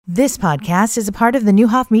This podcast is a part of the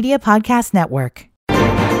Newhoff Media Podcast Network.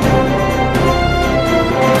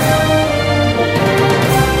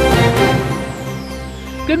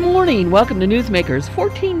 Good morning. Welcome to Newsmakers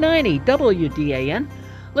 1490 WDAN.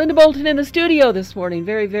 Linda Bolton in the studio this morning.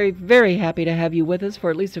 Very, very, very happy to have you with us for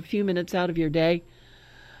at least a few minutes out of your day.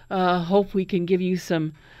 Hope we can give you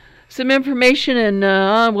some information,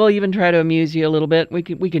 and we'll even try to amuse you a little bit. We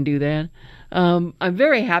can do that. I'm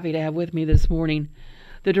very happy to have with me this morning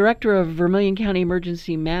the Director of Vermilion County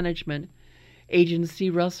Emergency Management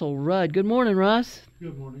Agency, Russell Rudd. Good morning, Russ.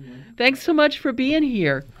 Good morning, Linda. Thanks so much for being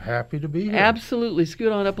here. Happy to be here. Absolutely.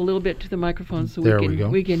 Scoot on up a little bit to the microphone so we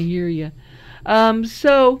can hear you. EMA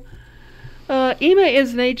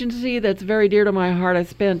is an agency that's very dear to my heart. I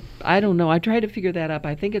tried to figure that up.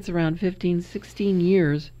 I think it's around 15, 16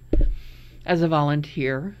 years as a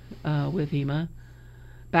volunteer with EMA.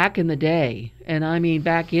 Back in the day, and I mean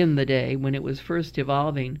back in the day when it was first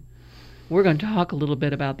evolving. We're going to talk a little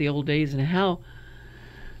bit about the old days and how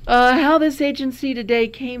this agency today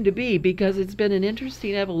came to be, because it's been an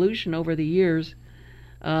interesting evolution over the years.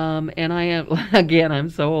 And I'm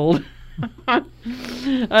so old.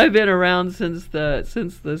 I've been around since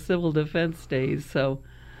the civil defense days. So,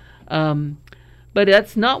 but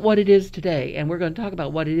that's not what it is today. And we're going to talk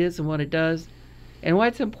about what it is and what it does, and why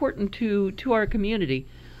it's important to our community.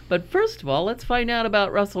 But first of all, let's find out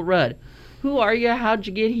about Russell Rudd. Who are you? How'd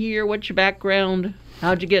you get here? What's your background?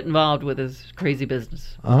 How'd you get involved with this crazy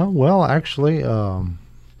business? Well, actually, I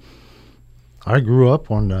grew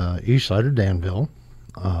up on the east side of Danville,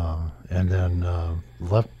 and then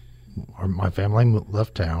my family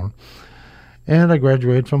left town, and I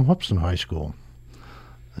graduated from Whoopston High School.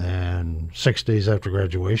 And 6 days after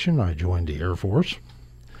graduation, I joined the Air Force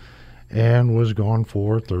and was gone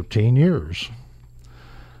for 13 years.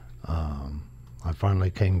 I finally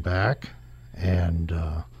came back and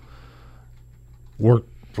worked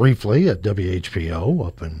briefly at WHPO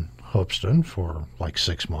up in Hoopston for like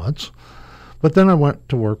 6 months. But then I went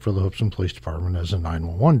to work for the Hoopston Police Department as a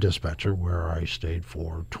 911 dispatcher, where I stayed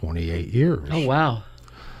for 28 years. Oh, wow.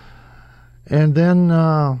 And then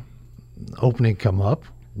opening come up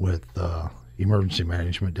with emergency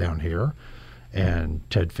management down here, and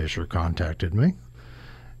Ted Fisher contacted me.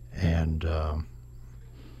 And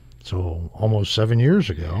so almost 7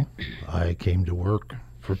 years ago, I came to work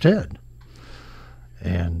for Ted.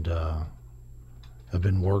 And I've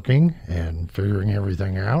been working and figuring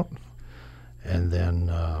everything out. And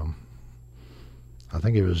then I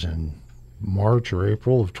think it was in March or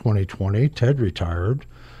April of 2020, Ted retired,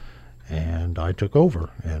 and I took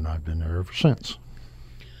over, and I've been there ever since.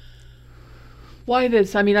 Why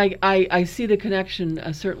this? I mean, I see the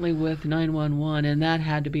connection certainly with 911, and that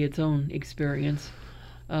had to be its own experience,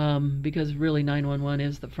 because really 911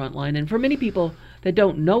 is the front line. And for many people that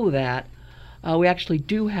don't know that, we actually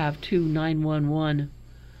do have two 911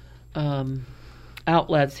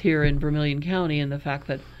 outlets here in Vermilion County, and the fact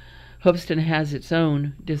that Hoopston has its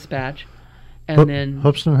own dispatch. And then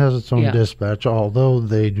Hoopston has its own dispatch, although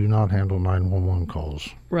they do not handle 911 calls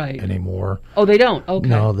anymore. Oh, they don't? Okay.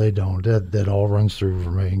 No, they don't. That all runs through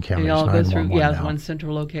Vermilion County's 911 It all goes through, now. one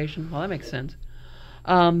central location. Well, that makes sense.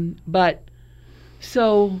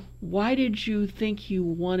 So why did you think you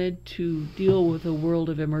wanted to deal with the world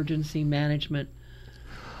of emergency management?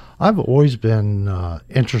 I've always been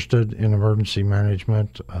interested in emergency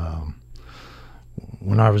management.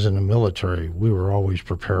 When I was in the military, we were always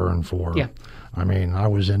preparing for. Yeah. I mean, I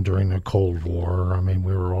was in during the Cold War. I mean,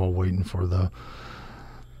 we were all waiting for the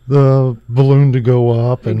balloon to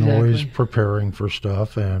go up, and always preparing for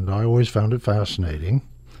stuff. And I always found it fascinating.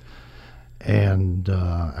 And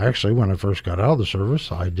actually, when I first got out of the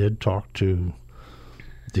service, I did talk to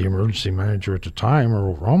the emergency manager at the time,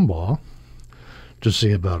 Earl Rumbaugh, to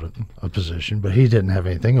see about a position, but he didn't have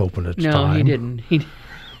anything open at the time. No, he didn't.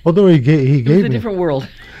 Although he gave it was me a different world.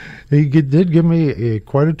 He did give me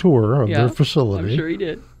quite a tour of their facility. I'm sure he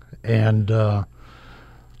did. And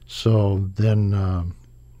so then,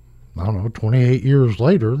 28 years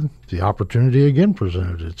later, the opportunity again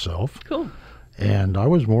presented itself. Cool. And I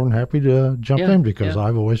was more than happy to jump in, because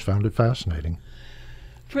I've always found it fascinating.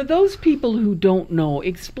 For those people who don't know,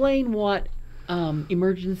 explain what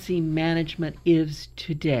emergency management is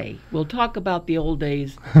today. We'll talk about the old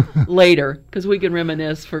days later, because we can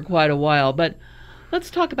reminisce for quite a while. But let's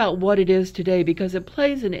talk about what it is today, because it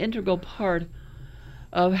plays an integral part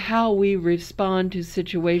of how we respond to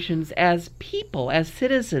situations as people, as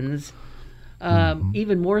citizens,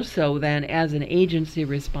 even more so than as an agency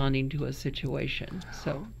responding to a situation.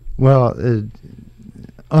 So, well,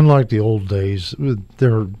 unlike the old days,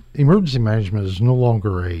 their emergency management is no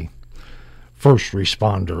longer a first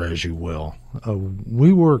responder, as you will.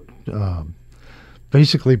 We work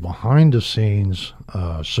basically behind the scenes,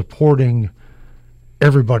 supporting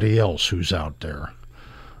everybody else who's out there.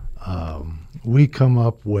 We come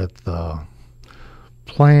up with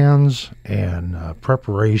plans and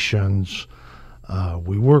preparations.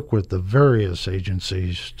 We work with the various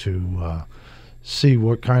agencies to see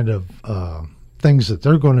what kind of things that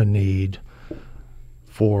they're going to need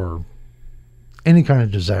for any kind of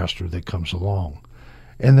disaster that comes along.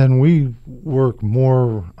 And then we work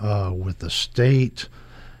more with the state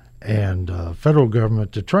and federal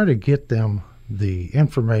government to try to get them the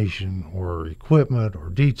information or equipment or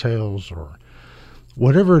details or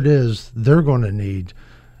whatever it is they're going to need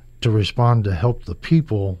to respond to help the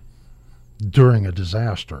people during a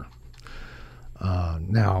disaster.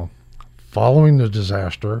 Now, following the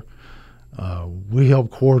disaster, we help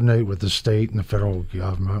coordinate with the state and the federal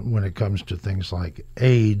government when it comes to things like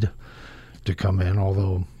aid to come in,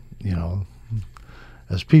 although,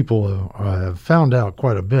 as people have found out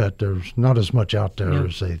quite a bit, there's not as much out there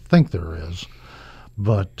as they think there is.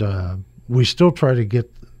 But we still try to get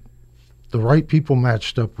the right people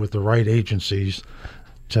matched up with the right agencies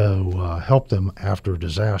to help them after a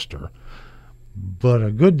disaster. But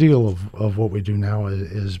a good deal of what we do now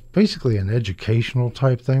is basically an educational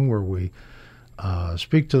type thing where we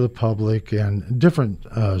speak to the public and different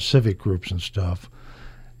civic groups and stuff.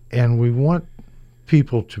 And we want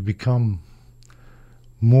people to become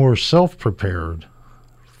more self-prepared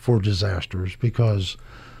for disasters because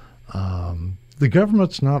the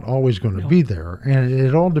government's not always going to be there. And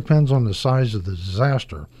it all depends on the size of the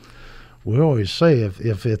disaster. We always say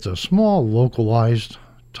if it's a small localized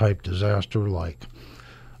type disaster like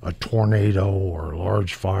a tornado or a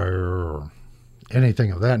large fire or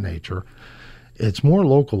anything of that nature, it's more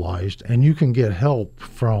localized and you can get help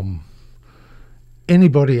from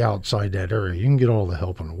anybody outside that area. You can get all the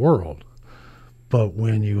help in the world. But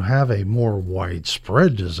when you have a more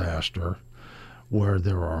widespread disaster where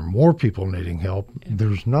there are more people needing help,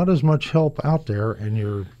 there's not as much help out there, and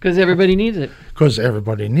you're... Because everybody needs it. Because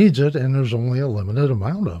everybody needs it, and there's only a limited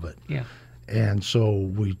amount of it. Yeah. And so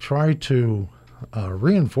we try to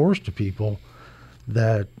reinforce to people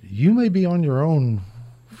that you may be on your own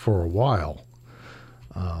for a while.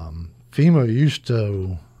 FEMA used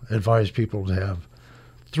to advise people to have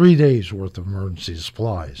 3 days worth of emergency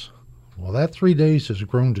supplies. Well, that 3 days has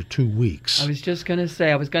grown to 2 weeks. I was just going to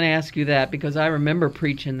say, I was going to ask you that because I remember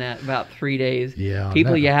preaching that about 3 days. Yeah.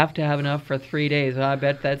 People, you have to have enough for 3 days. I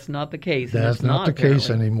bet that's not the case. That's not the case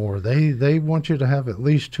anymore. They want you to have at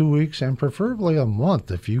least 2 weeks and preferably a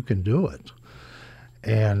month if you can do it.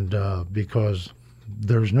 And because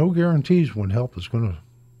there's no guarantees when help is going to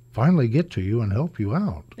finally get to you and help you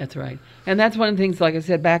out. That's right. And that's one of the things, like I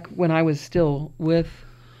said, back when I was still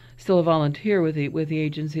a volunteer with the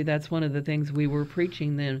agency, that's one of the things we were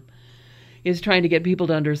preaching then, is trying to get people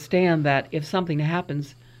to understand that if something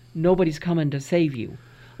happens, nobody's coming to save you.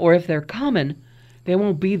 Or if they're coming, they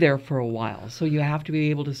won't be there for a while. So you have to be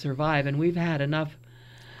able to survive. And we've had enough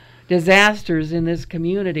disasters in this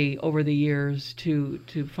community over the years to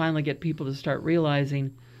finally get people to start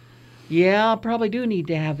realizing, yeah, I probably do need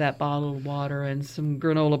to have that bottled water and some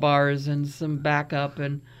granola bars and some backup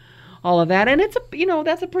and all of that. And it's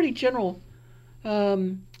that's a pretty general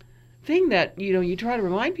thing that you try to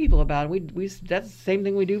remind people about. We that's the same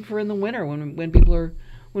thing we do in the winter when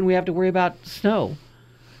we have to worry about snow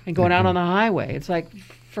and going out on the highway. It's like,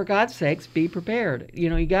 for God's sakes, be prepared.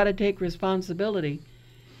 You got to take responsibility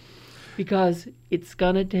because it's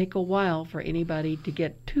gonna take a while for anybody to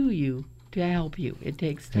get to you to help you. It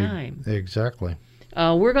takes time. Exactly.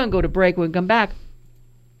 We're gonna go to break. When we come back,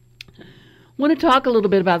 I want to talk a little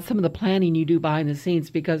bit about some of the planning you do behind the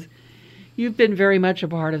scenes, because you've been very much a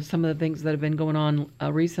part of some of the things that have been going on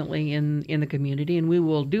recently in the community, and we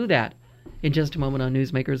will do that in just a moment on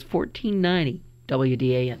Newsmakers 1490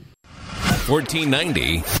 WDAN.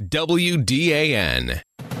 1490 WDAN.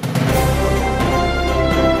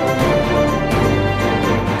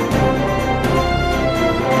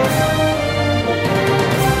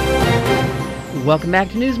 Welcome back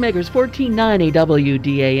to Newsmakers 1490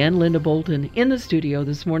 WDAN. Linda Bolton in the studio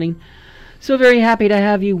this morning. So very happy to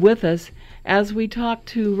have you with us as we talk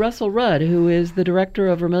to Russell Rudd, who is the director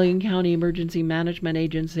of Vermilion County Emergency Management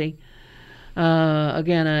Agency.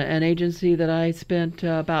 Again, an agency that I spent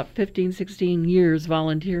about 15, 16 years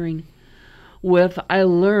volunteering with. I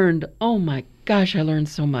learned, oh my gosh, I learned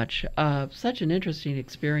so much. Such an interesting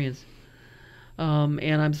experience.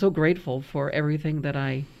 And I'm so grateful for everything that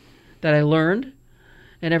I learned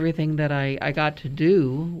and everything that I got to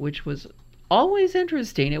do, which was always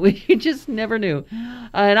interesting. You just never knew.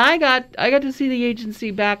 And I got to see the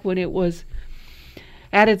agency back when it was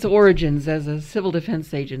at its origins as a civil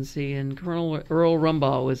defense agency, and Colonel Earl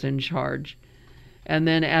Rumbaugh was in charge. And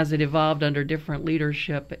then as it evolved under different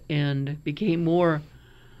leadership and became more,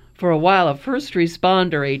 for a while, a first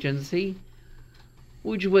responder agency,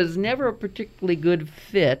 which was never a particularly good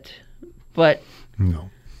fit, but No.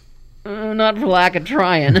 Not for lack of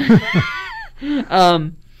trying.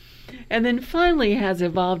 And then finally has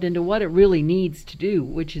evolved into what it really needs to do,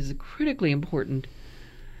 which is critically important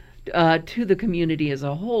to the community as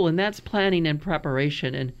a whole, and that's planning and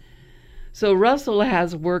preparation. And so Russell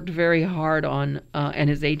has worked very hard on, and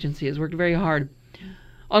his agency has worked very hard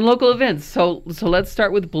on local events. So let's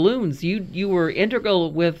start with balloons. You were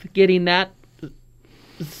integral with getting that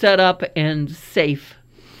set up and safe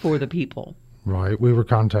for the people. Right. We were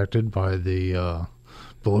contacted by the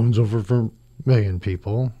Balloons Over Vermilion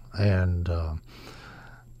people, and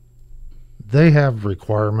they have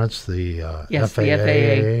requirements. The Yes, FAA, the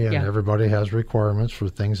FAA, and yeah. everybody has requirements for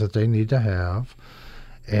things that they need to have.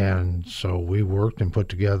 And so we worked and put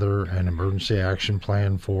together an emergency action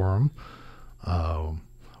plan for them,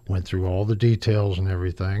 went through all the details and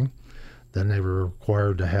everything. Then they were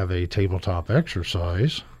required to have a tabletop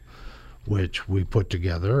exercise, which we put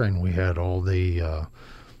together, and we had all the,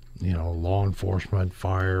 law enforcement,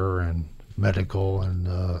 fire, and medical, and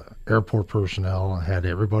airport personnel. I had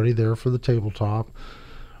everybody there for the tabletop.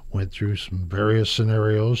 Went through some various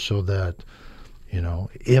scenarios so that,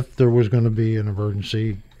 if there was going to be an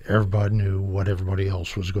emergency, everybody knew what everybody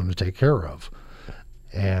else was going to take care of.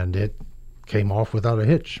 And it came off without a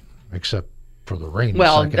hitch, except for the rain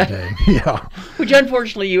the second day. Yeah. Which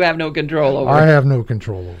unfortunately you have no control over. I have no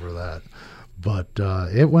control over that. But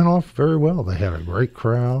it went off very well. They had a great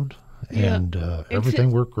crowd, and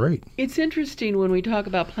everything worked great. It's interesting when we talk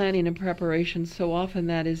about planning and preparation, so often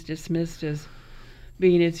that is dismissed as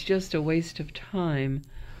being it's just a waste of time.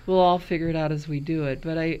 We'll all figure it out as we do it.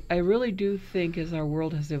 But I really do think as our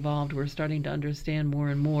world has evolved, we're starting to understand more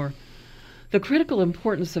and more the critical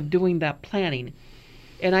importance of doing that planning.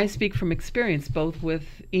 And I speak from experience, both with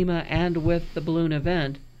EMA and with the balloon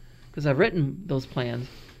event, because I've written those plans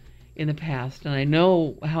in the past, and I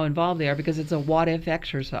know how involved they are because it's a what-if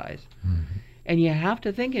exercise. Mm-hmm. And you have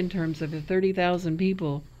to think in terms of if 30,000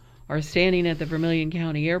 people are standing at the Vermilion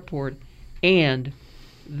County Airport and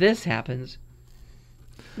this happens,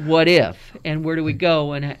 what if? And where do we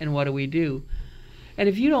go, and what do we do? And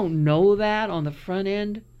if you don't know that on the front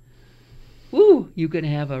end, you can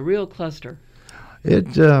have a real cluster.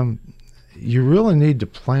 You really need to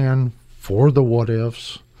plan for the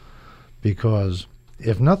what-ifs, because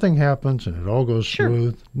if nothing happens and it all goes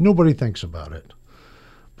smooth, nobody thinks about it.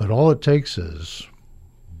 But all it takes is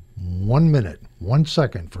 1 minute, 1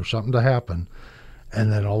 second for something to happen,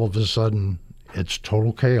 and then all of a sudden it's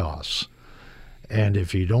total chaos. And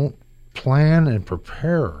if you don't plan and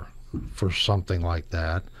prepare for something like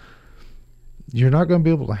that, you're not going to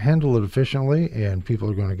be able to handle it efficiently, and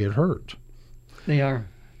people are going to get hurt. They are.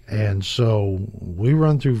 And so we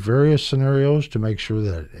run through various scenarios to make sure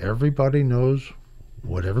that everybody knows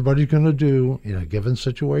what everybody's going to do in a given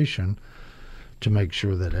situation to make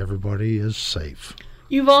sure that everybody is safe.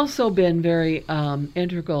 You've also been very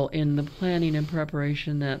integral in the planning and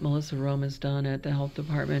preparation that Melissa Rome has done at the health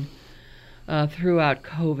department throughout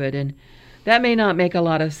COVID. And that may not make a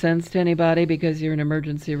lot of sense to anybody because you're an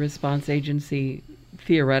emergency response agency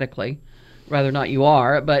theoretically. Rather not you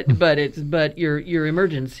are, but you're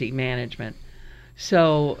emergency management.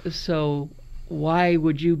 So why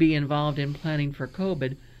would you be involved in planning for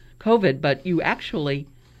COVID? But you actually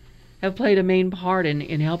have played a main part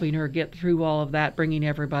in helping her get through all of that, bringing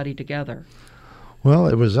everybody together. Well,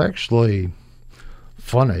 it was actually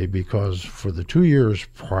funny because for the 2 years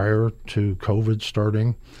prior to COVID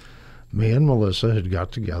starting, me and Melissa had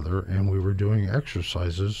got together and we were doing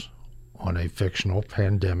exercises on a fictional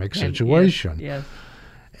pandemic situation. Yes.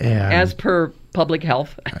 And as per public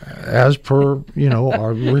health. As per,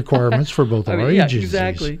 our requirements for both of our agencies.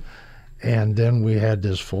 Exactly. And then we had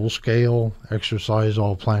this full-scale exercise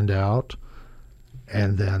all planned out.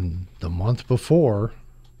 And then the month before,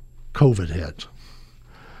 COVID hit.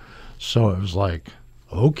 So it was like,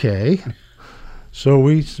 okay. So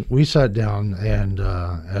we sat down, and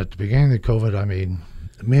at the beginning of COVID,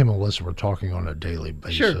 me and Melissa were talking on a daily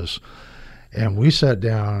basis. Sure. And we sat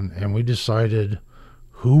down and we decided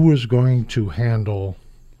who was going to handle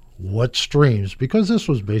what streams, because this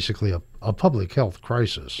was basically a public health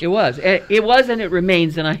crisis. It was, and it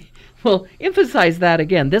remains, and I will emphasize that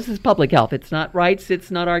again. This is public health. It's not rights,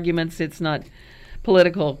 it's not arguments, it's not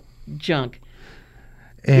political junk.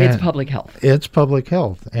 And it's public health. It's public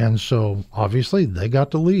health. And so obviously they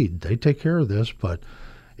got the lead. They take care of this, but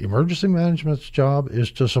emergency management's job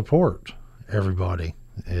is to support everybody,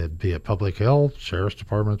 be it public health, sheriff's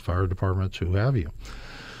departments, fire departments, who have you.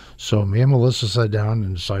 So me and Melissa sat down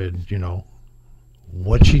and decided,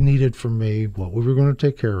 what she needed from me, what we were going to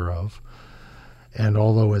take care of. And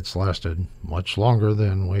although it's lasted much longer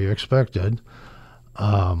than we expected,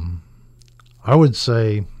 I would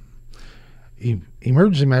say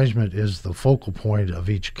emergency management is the focal point of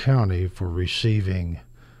each county for receiving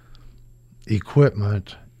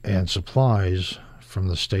equipment and supplies from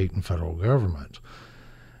the state and federal government.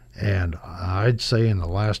 And I'd say in the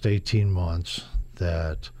last 18 months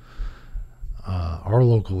that our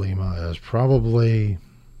local EMA has probably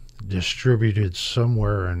distributed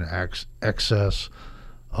somewhere in excess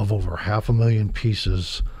of over 500,000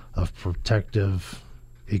 pieces of protective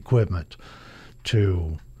equipment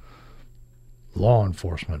to law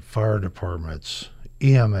enforcement, fire departments,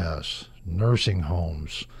 EMS, nursing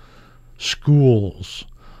homes, schools,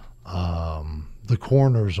 the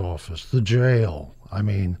coroner's office, the jail. I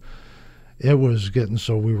mean, it was getting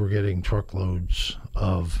so we were getting truckloads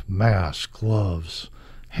of masks, gloves,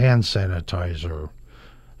 hand sanitizer,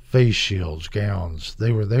 face shields, gowns.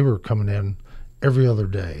 They were coming in every other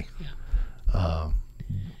day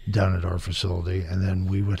down at our facility, and then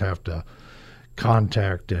we would have to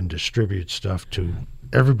contact and distribute stuff to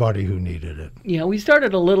everybody who needed it. Yeah, we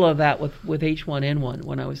started a little of that with H1N1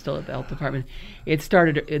 when I was still at the health department. It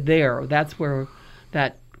started there. That's where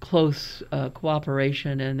that close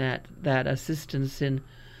cooperation and that assistance in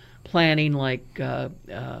planning, like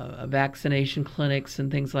vaccination clinics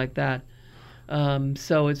and things like that.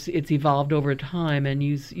 So it's evolved over time, and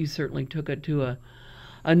you certainly took it to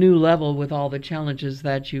a new level with all the challenges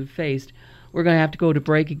that you faced. We're going to have to go to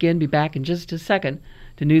break again. Be back in just a second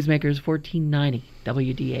to Newsmakers 1490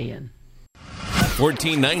 WDAN.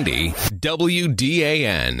 1490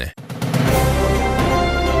 WDAN.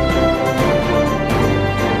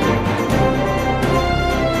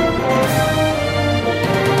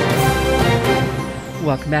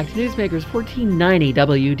 Welcome back to Newsmakers 1490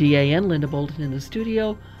 WDAN. Linda Bolton in the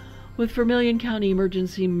studio with Vermilion County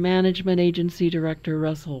Emergency Management Agency Director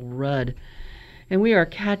Russell Rudd. And we are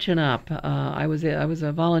catching up. I was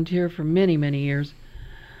a volunteer for many, many years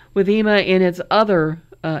with EMA in its other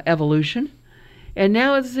evolution. And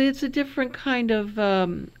now it's a different kind of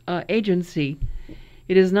agency.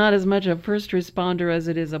 It is not as much a first responder as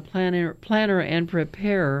it is a planner and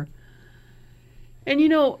preparer. And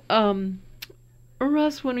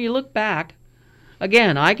Russ, when you look back,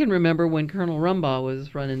 again, I can remember when Colonel Rumbaugh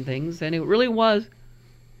was running things, and it really was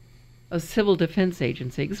a civil defense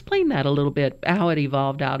agency. Explain that a little bit, how it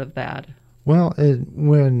evolved out of that. Well,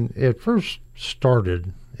 when it first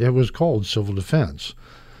started, it was called civil defense.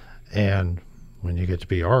 And when you get to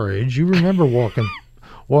be our age, you remember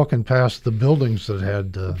walking past the buildings that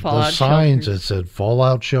had the signs that said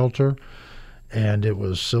fallout shelter. And it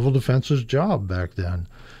was civil defense's job back then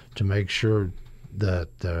to make sure that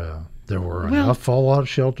there were enough fallout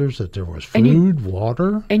shelters, that there was food,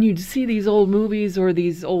 water. And you'd see these old movies or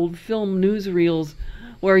these old film newsreels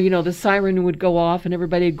where, the siren would go off and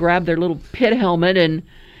everybody would grab their little pit helmet and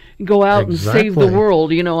go out and save the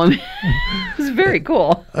world, it was very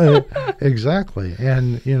cool. Exactly.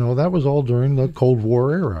 And, that was all during the Cold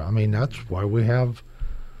War era. I mean, that's why we have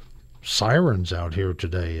sirens out here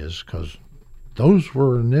today, is because those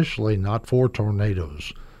were initially not for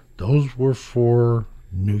tornadoes. Those were for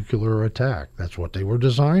nuclear attack. That's what they were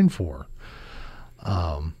designed for.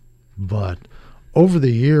 But over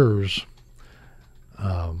the years,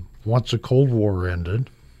 once the Cold War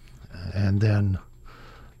ended, and then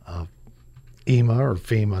EMA, or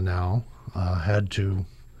FEMA now, had to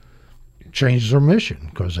change their mission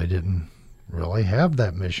because they didn't really have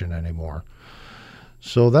that mission anymore.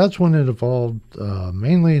 So that's when it evolved,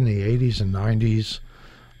 mainly in the 80s and 90s.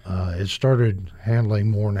 It started handling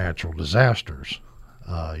more natural disasters,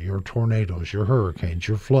 your tornadoes, your hurricanes,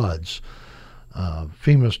 your floods.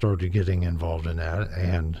 FEMA started getting involved in that,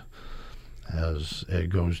 and as it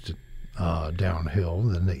goes downhill,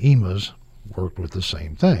 then the EMAs worked with the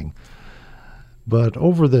same thing. But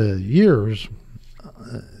over the years,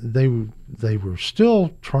 they were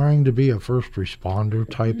still trying to be a first responder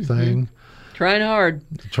type thing. Trying hard.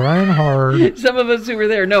 Some of us who were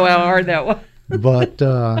there know how hard that was. But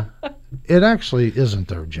it actually isn't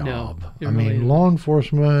their job. No, I mean, law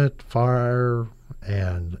enforcement, fire,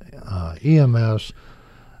 and EMS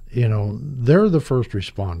they're the first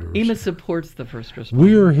responders. EMA supports the first responders.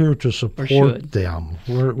 We are here to support should. them.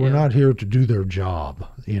 We're not here to do their job.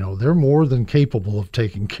 They're more than capable of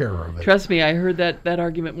taking care of it. Trust me, I heard that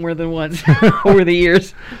argument more than once over the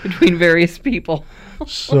years between various people.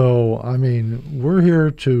 So, we're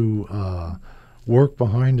here to work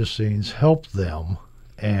behind the scenes, help them,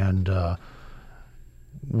 and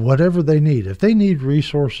whatever they need. If they need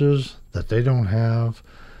resources that they don't have,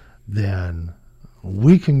 then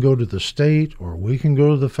we can go to the state or we can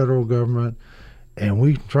go to the federal government and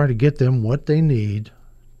we can try to get them what they need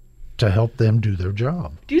to help them do their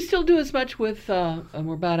job. Do you still do as much with, and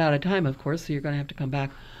we're about out of time, of course, so you're going to have to come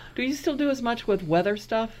back. Do you still do as much with weather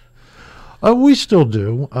stuff? We still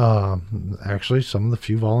do. Actually, some of the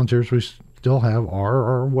few volunteers we still have are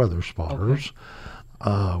our weather spotters.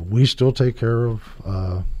 Okay. We still take care of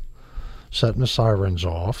setting the sirens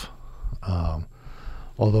off.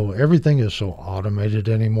 Although everything is so automated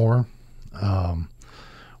anymore,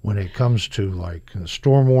 when it comes to like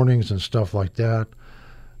storm warnings and stuff like that,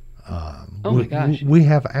 my gosh, we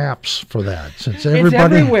have apps for that. Since it's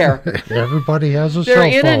everywhere. Everybody has a They're cell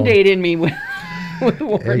phone. They're inundating me with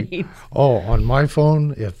warnings. On my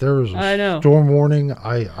phone, if there's a storm warning,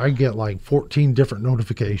 I get like 14 different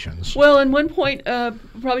notifications. Well, and one point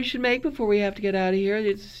probably should make before we have to get out of here,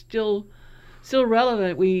 it's still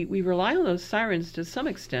relevant. We rely on those sirens to some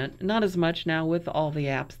extent, not as much now with all the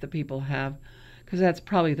apps that people have, because that's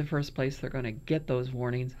probably the first place they're going to get those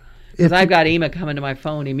warnings. Because I've got EMA coming to my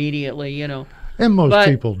phone immediately, And most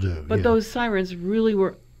people do. But those sirens really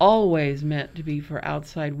were always meant to be for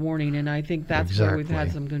outside warning, and I think that's where we've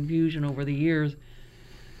had some confusion over the years.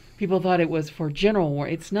 People thought it was for general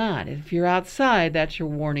warning. It's not. If you're outside, that's your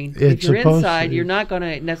warning. If you're inside, you're not going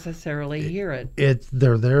to necessarily hear it.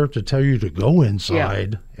 They're there to tell you to go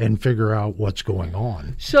inside and figure out what's going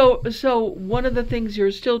on. So one of the things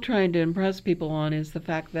you're still trying to impress people on is the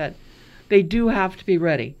fact that they do have to be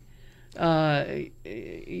ready. The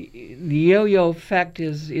yo-yo effect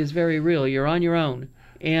is very real. You're on your own,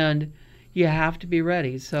 and you have to be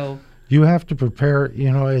ready. So you have to prepare.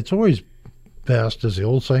 It's always best, as the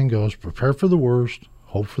old saying goes, prepare for the worst,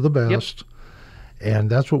 hope for the best. Yep. And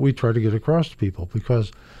that's what we try to get across to people,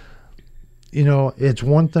 because it's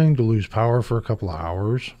one thing to lose power for a couple of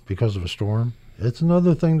hours because of a storm. It's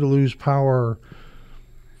another thing to lose power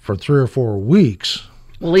for 3 or 4 weeks.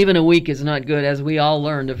 Well, even a week is not good, as we all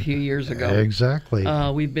learned a few years ago. Exactly.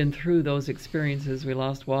 We've been through those experiences. We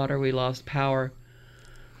lost water, we lost power.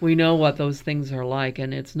 We know what those things are like,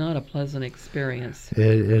 and it's not a pleasant experience.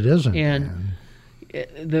 It isn't. And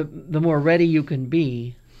the more ready you can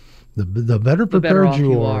be, the better prepared the better off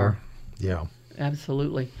you are. Yeah.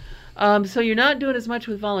 Absolutely. So you're not doing as much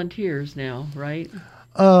with volunteers now, right?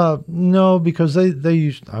 No, because they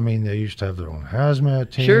used to have their own hazmat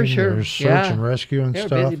team. Sure. There's search and rescue and They're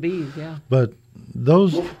stuff. busy bees, yeah. But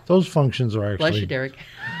those functions are Bless actually you, Derek.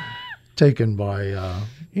 taken by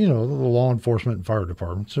the law enforcement and fire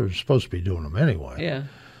departments. They're supposed to be doing them anyway. Yeah.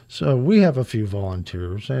 So we have a few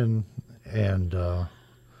volunteers and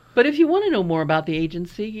But if you want to know more about the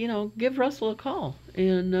agency, give Russell a call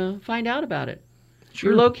and find out about it.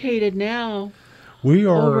 Sure. You're located now. We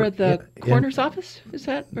are over at the coroner's office. Is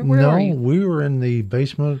that or where are you? No, we are in the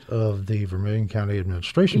basement of the Vermilion County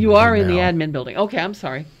Administration. You are in now. the admin building. Okay, I'm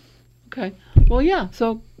sorry. Okay. Well, yeah.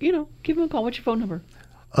 So give him a call. What's your phone number?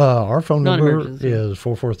 Our phone number is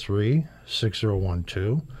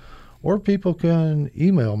 443-6012, or people can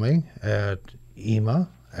email me at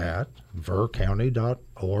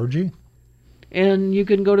ema@vercounty.org. And you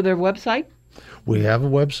can go to their website. We have a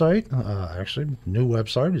website, actually, new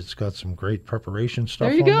website. It's got some great preparation stuff.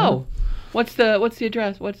 There you go. There. What's the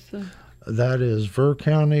address? That is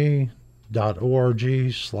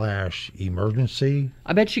vercounty.org/emergency.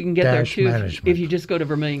 I bet you can get there too management. if you just go to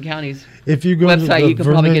Vermilion County's if you go website. To the you can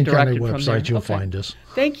probably get Vermilion directed County from website, there. you'll find us.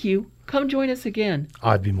 Thank you. Come join us again.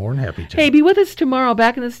 I'd be more than happy to. Hey, be with us tomorrow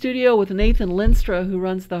back in the studio with Nathan Linstra, who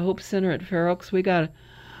runs the Hope Center at Fair Oaks. We got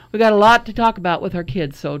a lot to talk about with our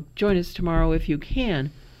kids, so join us tomorrow if you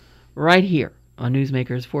can, right here on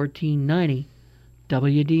Newsmakers 1490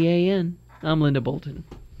 WDAN. I'm Linda Bolton.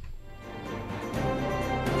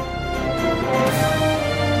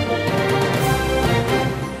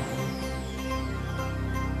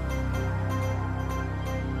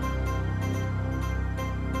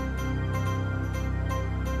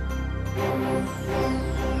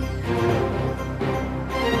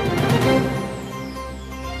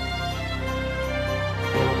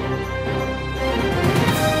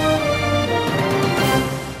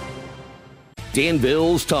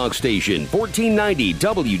 Danville's talk station, 1490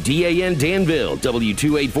 WDAN Danville,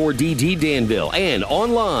 W284DD Danville, and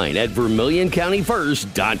online at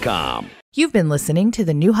VermilionCountyFirst.com. You've been listening to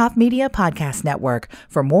the Newhoff Media Podcast Network.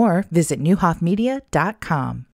 For more, visit newhoffmedia.com.